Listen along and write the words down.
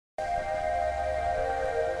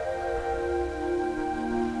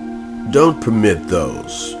Don't permit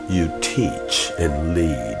those you teach and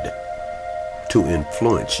lead to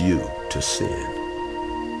influence you to sin.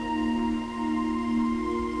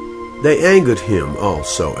 They angered him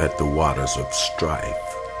also at the waters of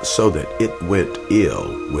strife, so that it went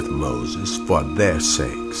ill with Moses for their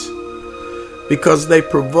sakes, because they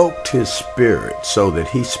provoked his spirit, so that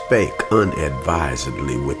he spake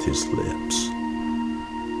unadvisedly with his lips.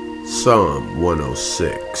 Psalm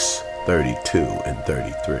 106, 32 and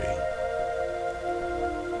 33.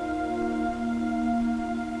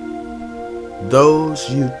 Those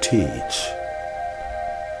you teach.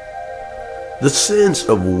 The sins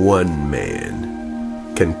of one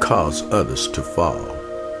man can cause others to fall.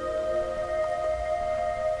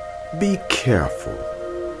 Be careful.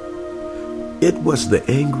 It was the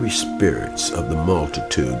angry spirits of the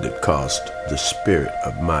multitude that caused the spirit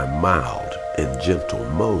of my mild and gentle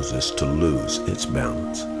Moses to lose its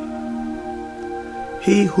balance.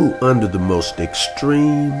 He who under the most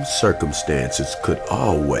extreme circumstances could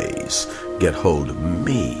always get hold of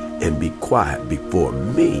me and be quiet before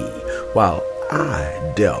me while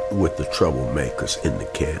I dealt with the troublemakers in the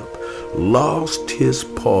camp, lost his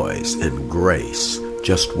poise and grace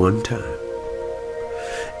just one time.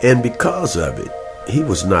 And because of it, he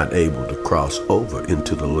was not able to cross over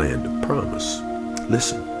into the land of promise.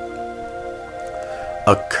 Listen.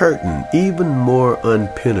 A curtain even more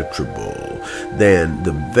unpenetrable than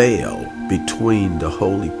the veil between the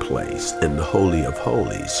holy place and the Holy of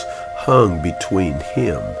Holies hung between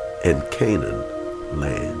him and Canaan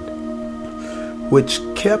land, which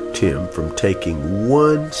kept him from taking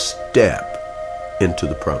one step into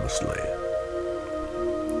the promised land.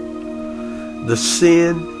 The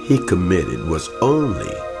sin he committed was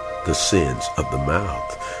only the sins of the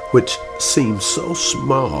mouth, which seemed so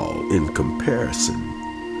small in comparison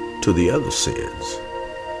to the other sins.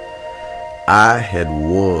 I had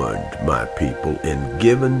warned my people and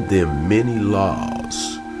given them many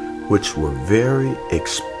laws, which were very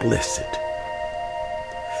explicit.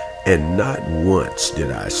 And not once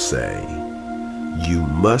did I say, you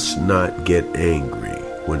must not get angry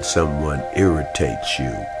when someone irritates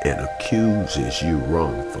you and accuses you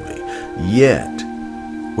wrongfully. Yet,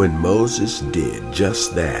 when Moses did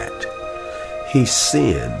just that, he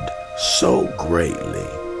sinned so greatly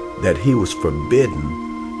that he was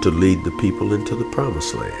forbidden to lead the people into the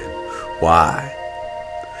promised land. Why?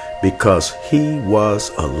 Because he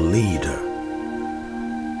was a leader.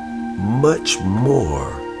 Much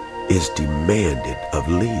more is demanded of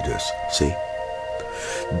leaders, see?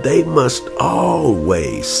 They must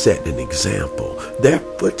always set an example. Their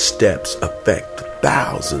footsteps affect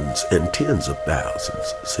thousands and tens of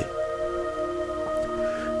thousands, see?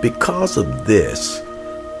 Because of this,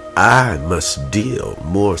 I must deal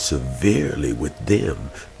more severely with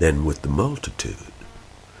them than with the multitude.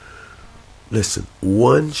 Listen,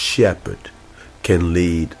 one shepherd can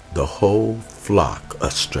lead the whole flock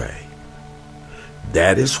astray.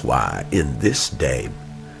 That is why in this day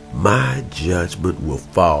my judgment will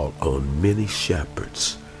fall on many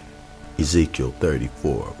shepherds. Ezekiel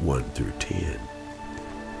 34, 1 through 10.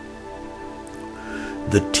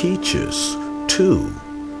 The teachers, too,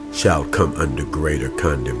 shall come under greater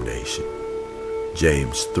condemnation.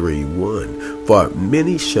 James 3:1. For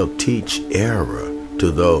many shall teach error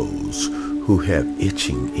to those who have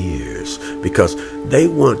itching ears, because they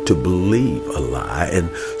want to believe a lie, and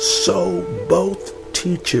so both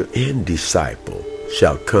teacher and disciple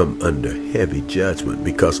shall come under heavy judgment,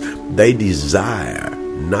 because they desire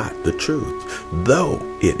not the truth, though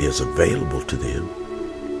it is available to them.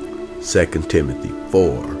 2 Timothy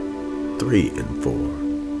 4, 3 and 4.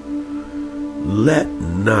 Let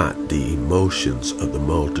not the emotions of the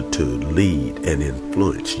multitude lead and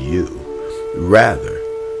influence you. Rather,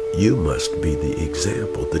 you must be the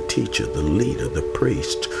example, the teacher, the leader, the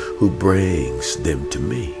priest who brings them to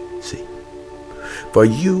me. See? For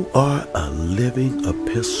you are a living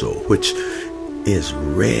epistle, which is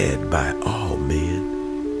read by all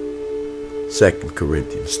men. 2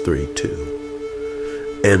 Corinthians 3:2.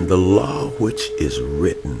 And the law which is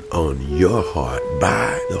written on your heart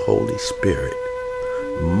by the Holy Spirit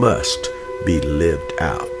must be lived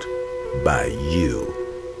out by you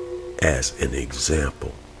as an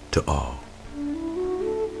example to all.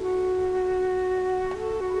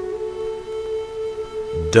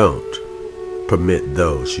 Don't permit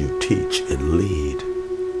those you teach and lead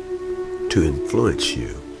to influence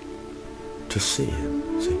you to sin.